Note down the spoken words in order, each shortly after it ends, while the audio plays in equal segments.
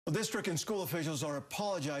Well, district and school officials are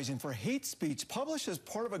apologizing for hate speech published as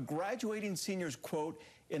part of a graduating senior's quote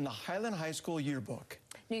in the Highland High School yearbook.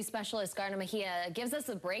 News specialist Garna Mejia gives us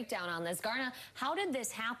a breakdown on this. Garna, how did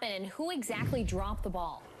this happen and who exactly dropped the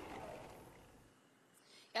ball?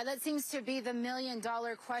 Yeah, that seems to be the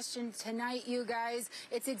million-dollar question tonight, you guys.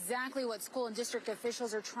 It's exactly what school and district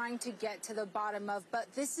officials are trying to get to the bottom of, but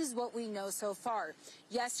this is what we know so far.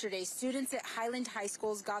 Yesterday, students at Highland High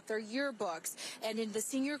Schools got their yearbooks, and in the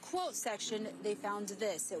senior quote section, they found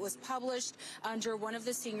this. It was published under one of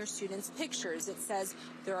the senior students' pictures. It says,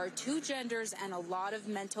 "There are two genders and a lot of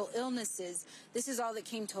mental illnesses." This is all that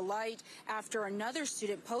came to light after another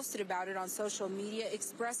student posted about it on social media,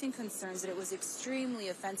 expressing concerns that it was extremely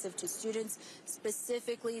offensive to students,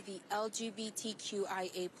 specifically the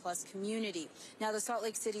LGBTQIA+ community. Now, the Salt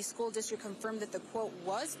Lake City School District confirmed that the quote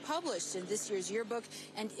was published in this year's yearbook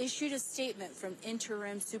and issued a statement from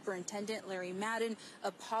interim superintendent Larry Madden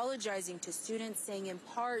apologizing to students, saying in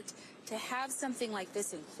part, to have something like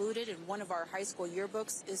this included in one of our high school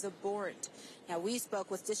yearbooks is abhorrent. Now, we spoke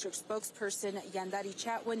with district spokesperson Yandari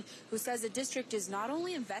Chatwin, who says the district is not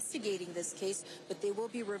only investigating this case, but they will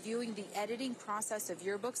be reviewing the editing process of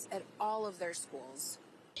yearbooks at all of their schools.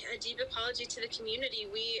 A deep apology to the community.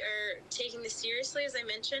 We are taking this seriously, as I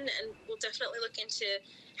mentioned, and we'll definitely look into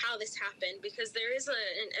how this happened, because there is an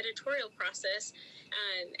editorial process,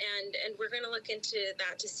 and we're going to look into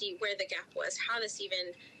that to see where the gap was, how this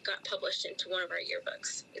even got published into one of our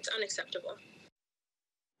yearbooks. It's unacceptable.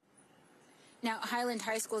 Now, Highland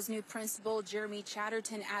High School's new principal, Jeremy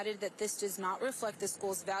Chatterton, added that this does not reflect the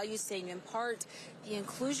school's values, saying in part, the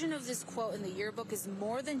inclusion of this quote in the yearbook is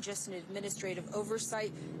more than just an administrative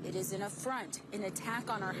oversight. It is an affront, an attack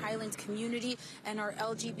on our Highland community and our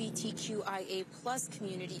LGBTQIA+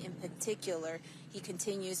 community in particular. He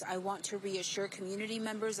continues, "I want to reassure community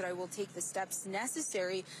members that I will take the steps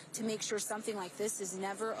necessary to make sure something like this is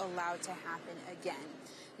never allowed to happen again."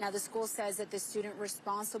 Now, the school says that the student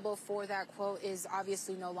responsible for that quote is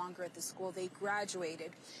obviously no longer at the school. They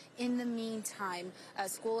graduated. In the meantime,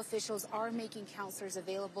 school officials are making counselors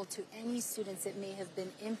available to any students that may have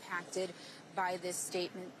been impacted by this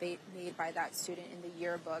statement made by that student in the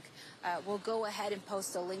yearbook. We'll go ahead and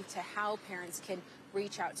post a link to how parents can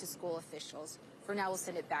reach out to school officials. For now, we'll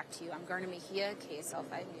send it back to you. I'm Garna Mejia, KSL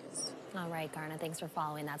 5 News. All right, Garna, thanks for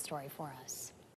following that story for us.